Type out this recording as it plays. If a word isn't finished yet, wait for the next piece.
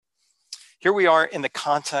Here we are in the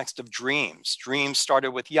context of dreams. Dreams started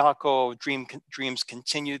with Yaakov, dreams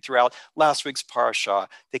continued throughout last week's parasha.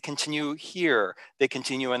 They continue here, they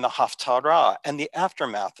continue in the Haftarah and the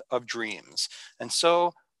aftermath of dreams. And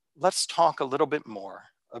so let's talk a little bit more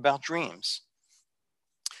about dreams.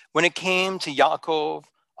 When it came to Yaakov,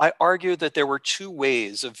 I argued that there were two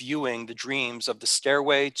ways of viewing the dreams of the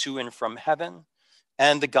stairway to and from heaven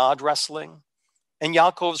and the God wrestling, and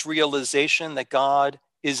Yaakov's realization that God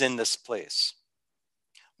is in this place.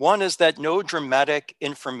 One is that no dramatic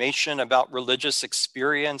information about religious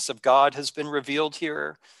experience of God has been revealed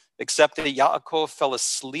here, except that Yaakov fell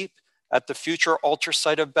asleep at the future altar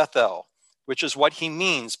site of Bethel, which is what he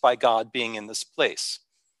means by God being in this place.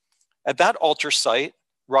 At that altar site,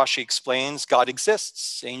 Rashi explains, God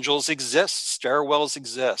exists, angels exist, stairwells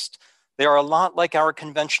exist. They are a lot like our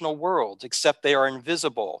conventional world, except they are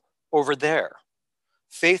invisible over there.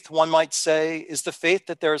 Faith, one might say, is the faith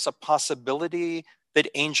that there is a possibility that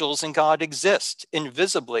angels and God exist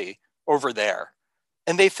invisibly over there.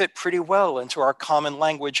 And they fit pretty well into our common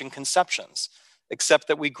language and conceptions, except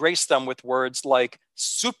that we grace them with words like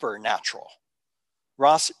supernatural.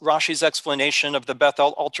 Rashi's explanation of the Bethel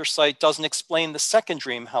altar site doesn't explain the second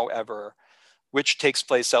dream, however, which takes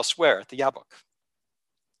place elsewhere at the Yabok.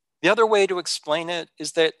 The other way to explain it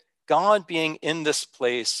is that God being in this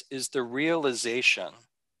place is the realization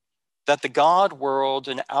that the God world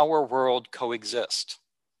and our world coexist.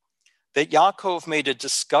 That Yaakov made a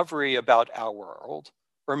discovery about our world,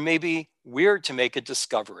 or maybe we're to make a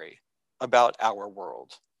discovery about our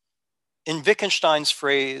world. In Wittgenstein's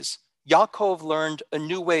phrase, Yaakov learned a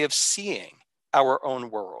new way of seeing our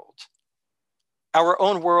own world. Our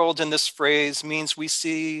own world in this phrase means we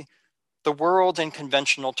see the world in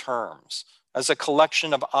conventional terms, as a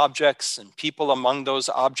collection of objects and people among those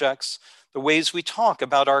objects, the ways we talk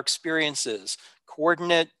about our experiences,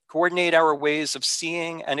 coordinate our ways of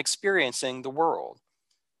seeing and experiencing the world.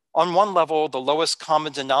 On one level, the lowest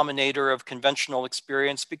common denominator of conventional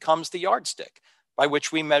experience becomes the yardstick by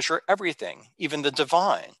which we measure everything, even the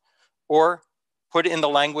divine. Or, put in the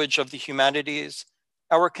language of the humanities,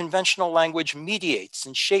 our conventional language mediates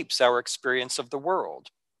and shapes our experience of the world,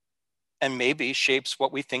 and maybe shapes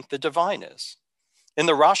what we think the divine is. In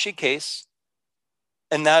the Rashi case,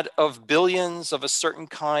 and that of billions of a certain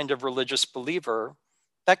kind of religious believer,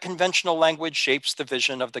 that conventional language shapes the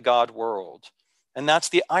vision of the God world. And that's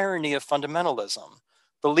the irony of fundamentalism.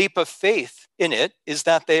 The leap of faith in it is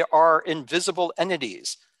that they are invisible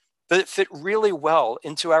entities that fit really well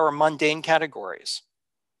into our mundane categories.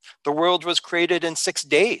 The world was created in 6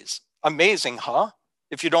 days. Amazing, huh?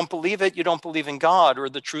 If you don't believe it, you don't believe in God or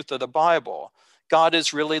the truth of the Bible. God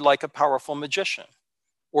is really like a powerful magician.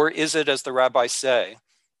 Or is it, as the rabbis say,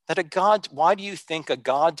 that why do you think a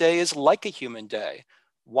God day is like a human day?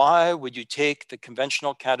 Why would you take the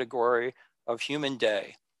conventional category of human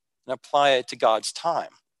day and apply it to God's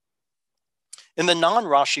time? In the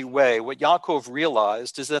non-Rashi way, what Yaakov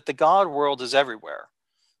realized is that the God world is everywhere.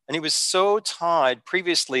 And he was so tied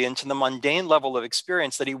previously into the mundane level of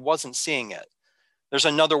experience that he wasn't seeing it. There's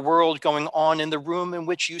another world going on in the room in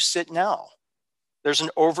which you sit now. There's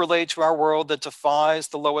an overlay to our world that defies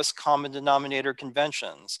the lowest common denominator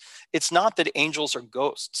conventions. It's not that angels are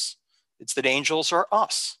ghosts. It's that angels are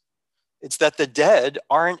us. It's that the dead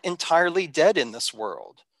aren't entirely dead in this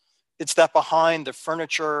world. It's that behind the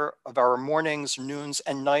furniture of our mornings, noons,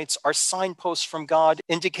 and nights are signposts from God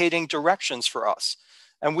indicating directions for us.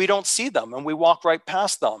 And we don't see them, and we walk right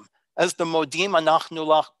past them, as the Modim Anachnu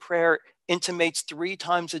Lach prayer intimates 3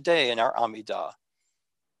 times a day in our Amidah.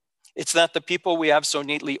 It's that the people we have so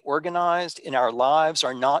neatly organized in our lives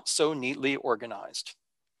are not so neatly organized.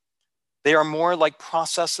 They are more like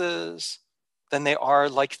processes than they are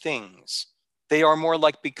like things. They are more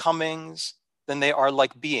like becomings than they are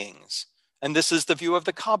like beings. And this is the view of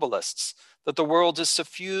the Kabbalists, that the world is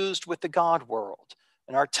suffused with the God world.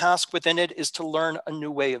 And our task within it is to learn a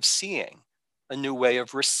new way of seeing, a new way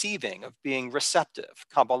of receiving, of being receptive,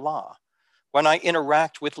 Kabbalah. When I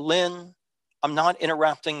interact with Lynn, I'm not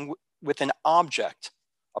interacting with an object,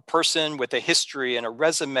 a person with a history and a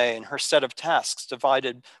resume and her set of tasks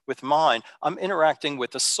divided with mine. I'm interacting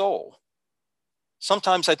with a soul.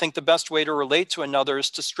 Sometimes I think the best way to relate to another is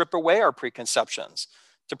to strip away our preconceptions,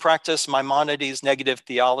 to practice Maimonides' negative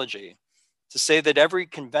theology, to say that every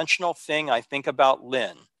conventional thing I think about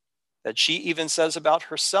Lynn, that she even says about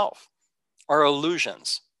herself, are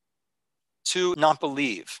illusions, to not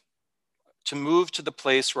believe, to move to the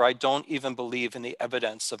place where I don't even believe in the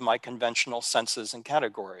evidence of my conventional senses and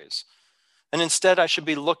categories. And instead, I should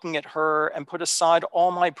be looking at her and put aside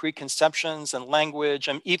all my preconceptions and language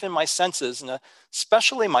and even my senses, and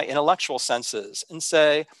especially my intellectual senses, and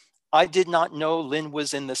say, I did not know Lynn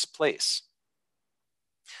was in this place.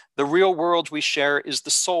 The real world we share is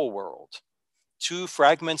the soul world, two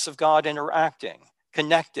fragments of God interacting,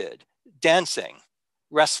 connected, dancing,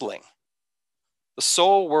 wrestling. The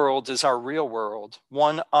soul world is our real world,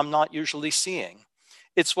 one I'm not usually seeing.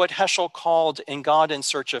 It's what Heschel called in God in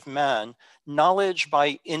Search of Man, knowledge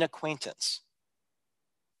by inacquaintance.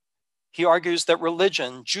 He argues that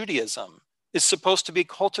religion, Judaism, is supposed to be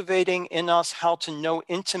cultivating in us how to know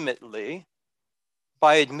intimately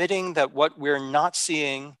by admitting that what we're not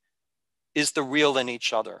seeing is the real in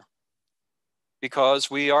each other,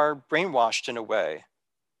 because we are brainwashed in a way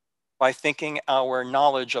by thinking our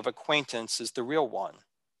knowledge of acquaintance is the real one.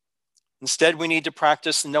 Instead, we need to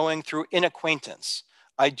practice knowing through inacquaintance.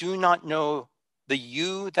 I do not know the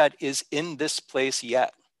you that is in this place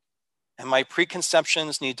yet, and my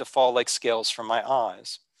preconceptions need to fall like scales from my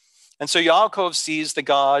eyes. And so Yaakov sees that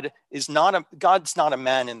God's not a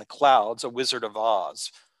man in the clouds, a Wizard of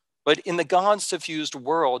Oz, but in the God's diffused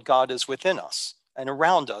world, God is within us and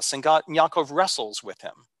around us, and Yaakov wrestles with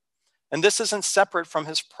him. And this isn't separate from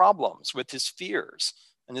his problems with his fears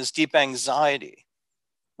and his deep anxiety,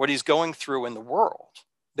 what he's going through in the world.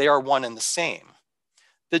 They are one and the same.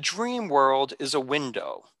 The dream world is a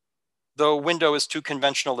window, though window is too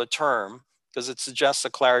conventional a term because it suggests a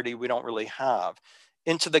clarity we don't really have,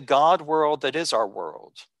 into the God world that is our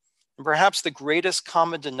world. And perhaps the greatest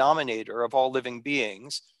common denominator of all living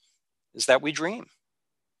beings is that we dream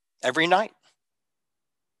every night.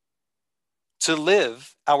 To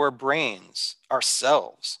live, our brains,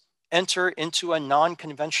 ourselves, enter into a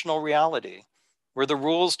non-conventional reality where the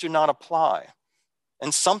rules do not apply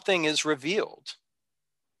and something is revealed.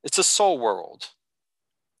 It's a soul world.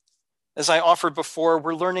 As I offered before,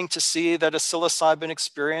 we're learning to see that a psilocybin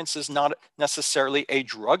experience is not necessarily a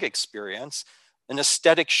drug experience, an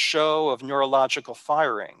aesthetic show of neurological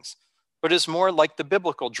firings, but is more like the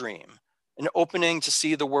biblical dream, an opening to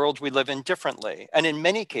see the world we live in differently, and in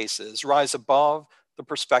many cases, rise above the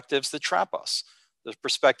perspectives that trap us, the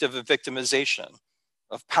perspective of victimization,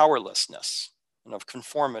 of powerlessness, and of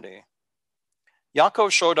conformity.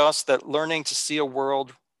 Yaakov showed us that learning to see a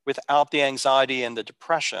world without the anxiety and the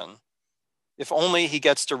depression, if only he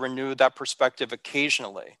gets to renew that perspective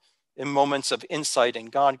occasionally in moments of insight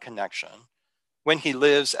and God connection, when he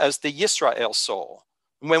lives as the Yisrael soul,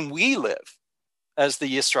 when we live as the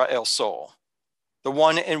Yisrael soul, the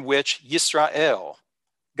one in which Yisrael,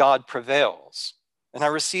 God prevails. And I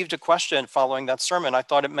received a question following that sermon. I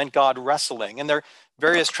thought it meant God wrestling. And there are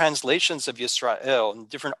various translations of Yisrael and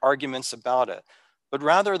different arguments about it. But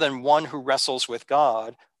rather than one who wrestles with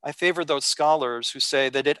God, I favor those scholars who say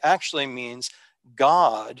that it actually means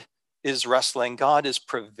God is wrestling, God is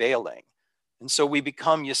prevailing. And so we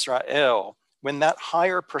become Yisrael when that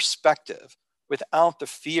higher perspective, without the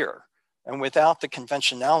fear and without the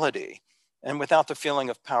conventionality and without the feeling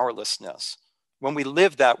of powerlessness, when we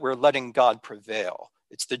live that, we're letting God prevail.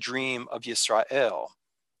 It's the dream of Yisrael.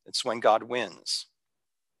 It's when God wins.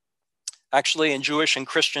 Actually, in Jewish and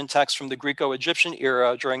Christian texts from the Greco-Egyptian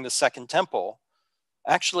era during the Second Temple,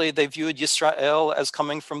 actually, they viewed Yisrael as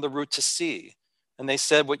coming from the root to see. And they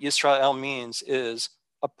said what Yisrael means is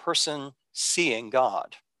a person seeing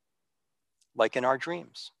God, like in our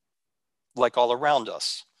dreams, like all around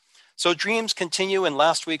us. So dreams continue in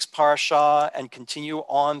last week's parasha and continue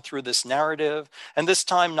on through this narrative, and this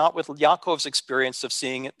time not with Yaakov's experience of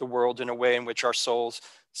seeing the world in a way in which our souls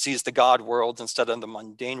sees the God world instead of the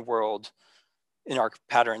mundane world in our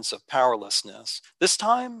patterns of powerlessness. This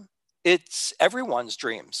time, it's everyone's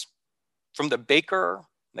dreams, from the baker,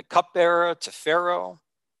 the cupbearer to Pharaoh,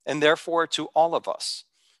 and therefore to all of us.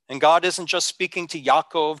 And God isn't just speaking to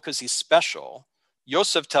Yaakov because he's special.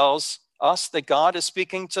 Yosef tells us that God is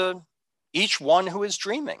speaking to each one who is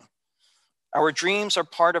dreaming. Our dreams are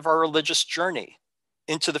part of our religious journey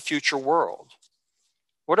into the future world.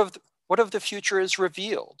 What of the future is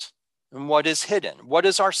revealed? And what is hidden? What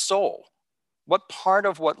is our soul? What part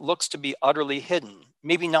of what looks to be utterly hidden,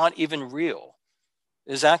 maybe not even real,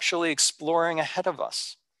 is actually exploring ahead of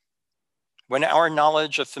us? When our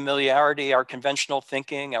knowledge of familiarity, our conventional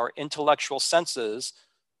thinking, our intellectual senses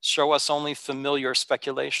show us only familiar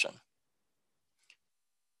speculation.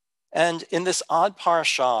 And in this odd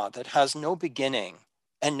parasha that has no beginning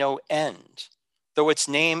and no end, though its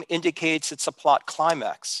name indicates it's a plot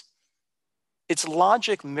climax, its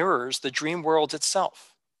logic mirrors the dream world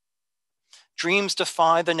itself. Dreams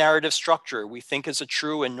defy the narrative structure we think is a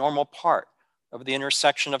true and normal part of the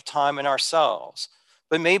intersection of time and ourselves.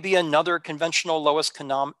 but maybe another conventional lowest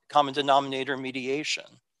common denominator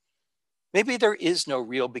mediation. Maybe there is no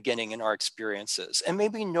real beginning in our experiences, and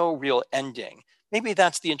maybe no real ending. Maybe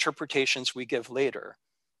that's the interpretations we give later,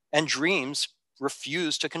 and dreams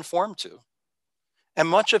refuse to conform to. And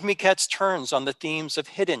much of Miquet's turns on the themes of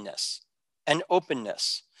hiddenness and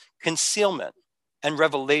openness, concealment and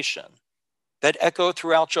revelation that echo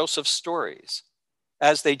throughout Joseph's stories,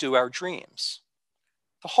 as they do our dreams.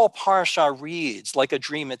 The whole parasha reads like a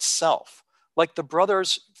dream itself, like the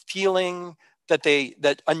brothers feeling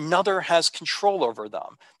that another has control over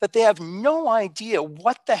them, that they have no idea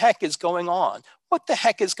what the heck is going on, what the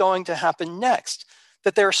heck is going to happen next,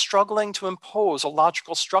 that they're struggling to impose a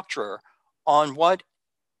logical structure on what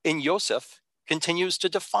in Yosef continues to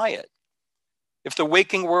defy it. If the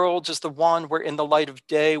waking world is the one where in the light of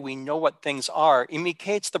day we know what things are, in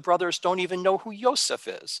Miquet's the brothers don't even know who Yosef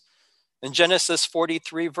is. In Genesis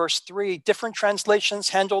 43, verse 3, different translations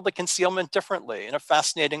handle the concealment differently in a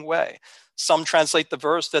fascinating way. Some translate the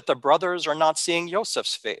verse that the brothers are not seeing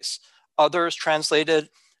Yosef's face. Others translated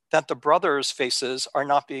that the brothers' faces are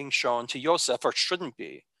not being shown to Yosef or shouldn't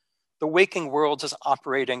be. The waking world is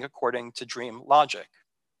operating according to dream logic.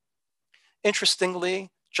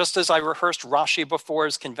 Interestingly, just as I rehearsed Rashi before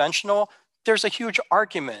as conventional, there's a huge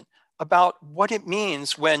argument about what it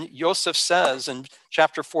means when Yosef says in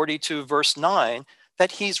chapter 42, verse 9,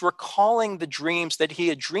 that he's recalling the dreams that he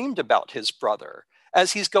had dreamed about his brother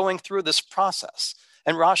as he's going through this process.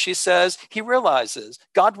 And Rashi says he realizes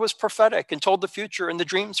God was prophetic and told the future and the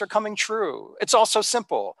dreams are coming true. It's all so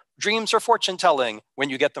simple. Dreams are fortune telling when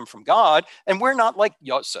you get them from God. And we're not like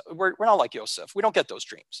Yosef. We're not like Yosef. We don't get those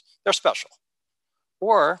dreams. They're special.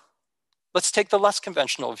 Or let's take the less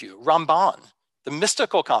conventional view, Ramban, the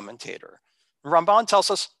mystical commentator. Ramban tells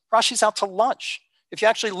us Rashi's out to lunch. If you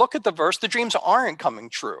actually look at the verse, the dreams aren't coming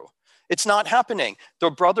true. It's not happening. The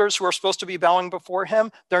brothers who are supposed to be bowing before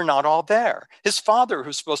him, they're not all there. His father,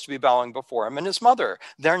 who's supposed to be bowing before him, and his mother,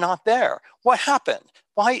 they're not there. What happened?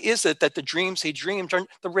 Why is it that the dreams he dreamed,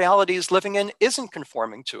 the reality he's living in, isn't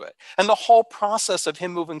conforming to it? And the whole process of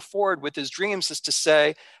him moving forward with his dreams is to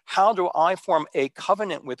say, how do I form a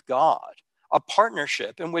covenant with God? A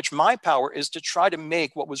partnership in which my power is to try to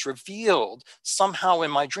make what was revealed somehow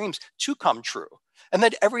in my dreams to come true. And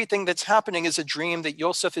that everything that's happening is a dream that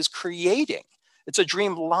Yosef is creating. It's a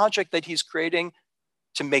dream logic that he's creating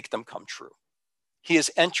to make them come true. He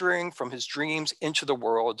is entering from his dreams into the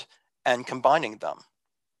world and combining them.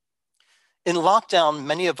 In lockdown,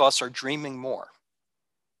 many of us are dreaming more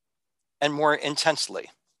and more intensely.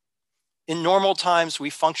 In normal times, we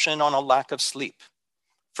function on a lack of sleep.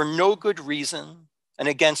 For no good reason and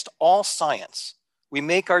against all science, we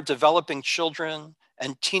make our developing children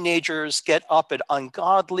and teenagers get up at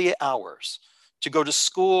ungodly hours to go to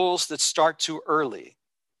schools that start too early.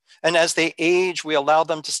 And as they age, we allow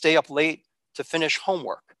them to stay up late to finish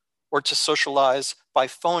homework or to socialize by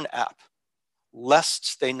phone app,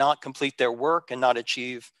 lest they not complete their work and not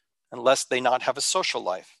achieve, and lest they not have a social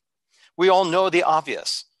life. We all know the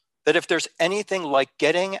obvious, that if there's anything like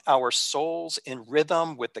getting our souls in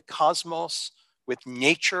rhythm with the cosmos, with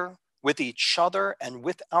nature, with each other, and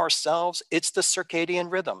with ourselves, it's the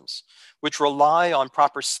circadian rhythms, which rely on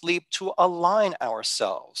proper sleep to align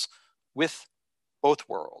ourselves with both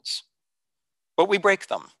worlds. But we break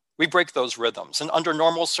them. We break those rhythms. And under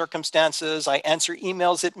normal circumstances, I answer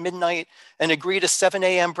emails at midnight and agree to 7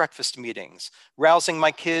 a.m. breakfast meetings, rousing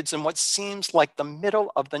my kids in what seems like the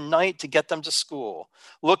middle of the night to get them to school,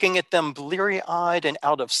 looking at them bleary-eyed and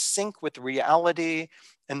out of sync with reality.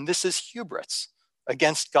 And this is hubris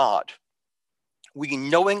against God. We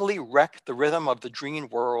knowingly wreck the rhythm of the dream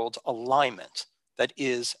world alignment that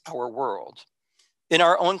is our world. In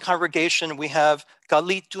our own congregation, we have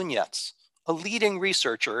Galit Dunyetz, a leading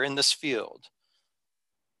researcher in this field.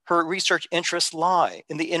 Her research interests lie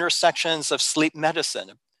in the intersections of sleep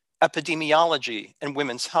medicine, epidemiology, and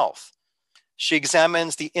women's health. She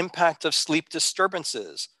examines the impact of sleep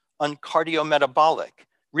disturbances on cardiometabolic,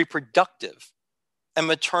 reproductive, and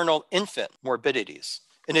maternal infant morbidities.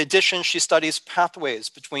 In addition, she studies pathways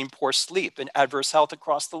between poor sleep and adverse health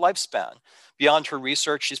across the lifespan. Beyond her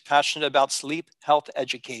research, she's passionate about sleep health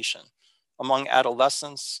education among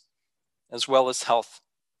adolescents, as well as health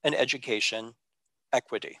and education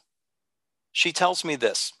equity. She tells me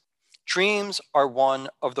this: dreams are one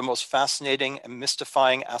of the most fascinating and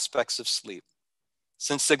mystifying aspects of sleep.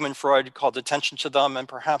 Since Sigmund Freud called attention to them, and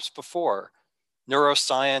perhaps before,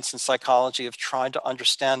 neuroscience and psychology have tried to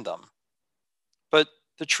understand them. But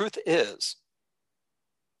the truth is,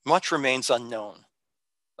 much remains unknown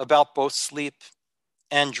about both sleep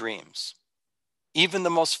and dreams. Even the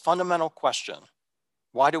most fundamental question,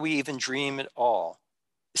 Why do we even dream at all?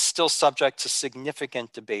 Is still subject to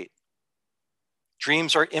significant debate.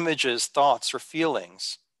 Dreams are images, thoughts, or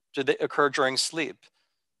feelings. Do they occur during sleep?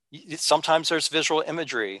 Sometimes there's visual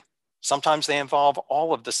imagery. Sometimes they involve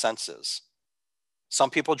all of the senses. Some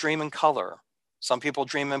people dream in color. Some people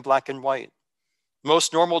dream in black and white.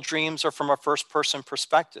 Most normal dreams are from a first-person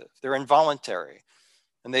perspective. They're involuntary,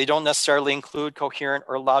 and they don't necessarily include coherent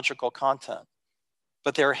or logical content,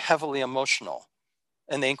 but they're heavily emotional,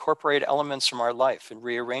 and they incorporate elements from our life and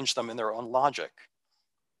rearrange them in their own logic.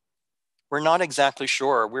 We're not exactly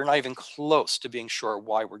sure, we're not even close to being sure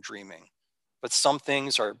why we're dreaming, but some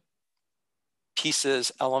things are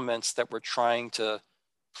pieces, elements that we're trying to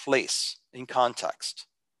place in context.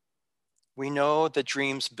 We know that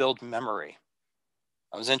dreams build memory.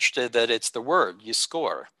 I was interested that it's the word,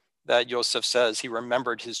 yizkor, that Yosef says he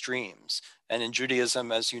remembered his dreams. And in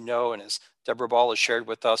Judaism, as you know, and as Deborah Ball has shared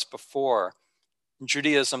with us before, in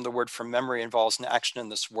Judaism, the word for memory involves an action in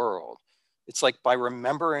this world. It's like by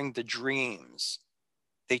remembering the dreams,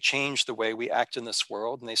 they change the way we act in this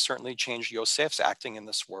world, and they certainly change Yosef's acting in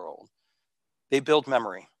this world. They build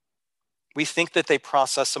memory. We think that they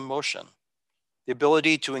process emotion. The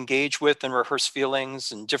ability to engage with and rehearse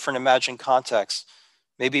feelings in different imagined contexts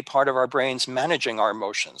may be part of our brains managing our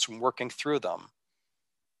emotions and working through them.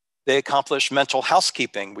 They accomplish mental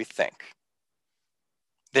housekeeping, we think.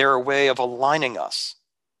 They're a way of aligning us,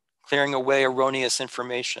 clearing away erroneous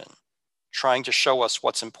information, trying to show us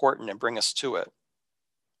what's important and bring us to it.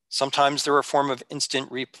 Sometimes they're a form of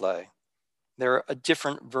instant replay. They're a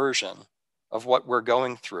different version of what we're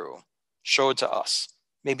going through, showed to us,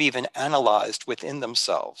 maybe even analyzed within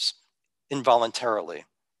themselves involuntarily.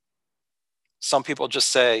 Some people just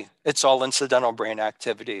say, it's all incidental brain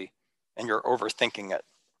activity and you're overthinking it.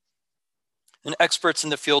 And experts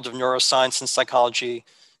in the field of neuroscience and psychology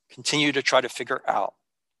continue to try to figure out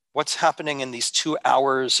what's happening in these 2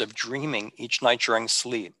 hours of dreaming each night during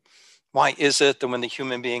sleep. Why is it that when the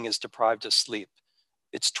human being is deprived of sleep,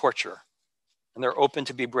 it's torture, and they're open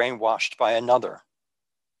to be brainwashed by another?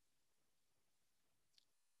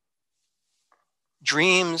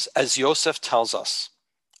 Dreams, as Yosef tells us,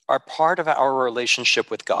 are part of our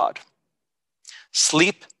relationship with God.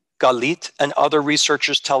 Sleep, Galit, and other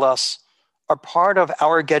researchers tell us, are part of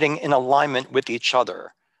our getting in alignment with each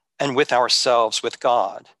other and with ourselves, with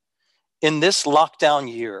God. In this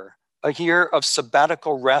lockdown year, a year of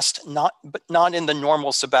sabbatical rest, not in the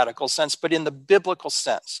normal sabbatical sense, but in the biblical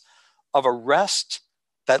sense of a rest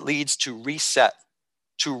that leads to reset,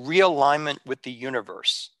 to realignment with the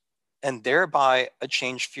universe, and thereby a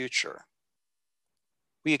changed future.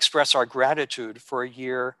 We express our gratitude for a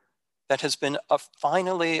year that has been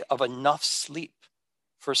finally of enough sleep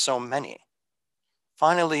for so many.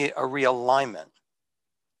 Finally, a realignment.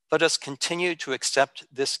 Let us continue to accept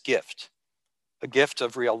this gift, a gift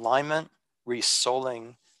of realignment,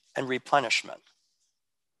 resouling, and replenishment.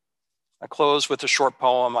 I close with a short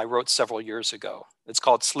poem I wrote several years ago. It's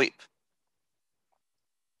called Sleep.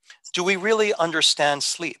 Do we really understand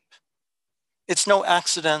sleep? It's no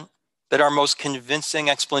accident that our most convincing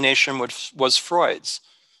explanation was Freud's,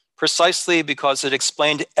 precisely because it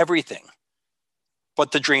explained everything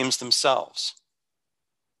but the dreams themselves.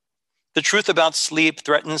 The truth about sleep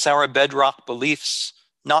threatens our bedrock beliefs,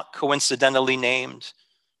 not coincidentally named,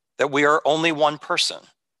 that we are only one person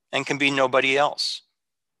and can be nobody else,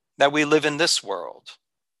 that we live in this world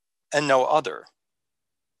and no other,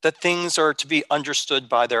 that things are to be understood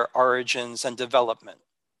by their origins and development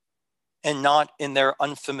and not in their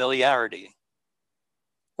unfamiliarity,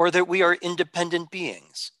 or that we are independent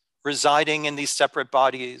beings residing in these separate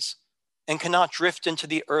bodies and cannot drift into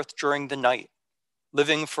the earth during the night,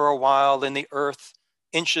 living for a while in the earth,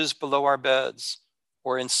 inches below our beds,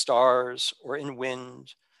 or in stars, or in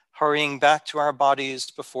wind, hurrying back to our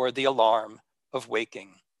bodies before the alarm of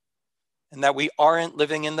waking. And that we aren't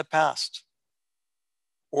living in the past,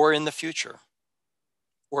 or in the future,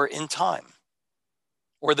 or in time,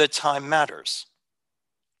 or that time matters.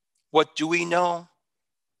 What do we know?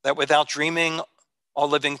 That without dreaming, all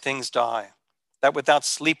living things die. That without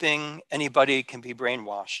sleeping, anybody can be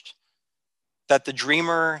brainwashed. That the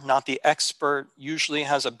dreamer, not the expert, usually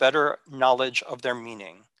has a better knowledge of their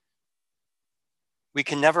meaning. We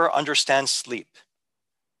can never understand sleep.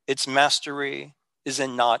 Its mastery is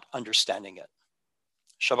in not understanding it.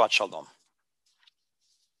 Shabbat Shalom.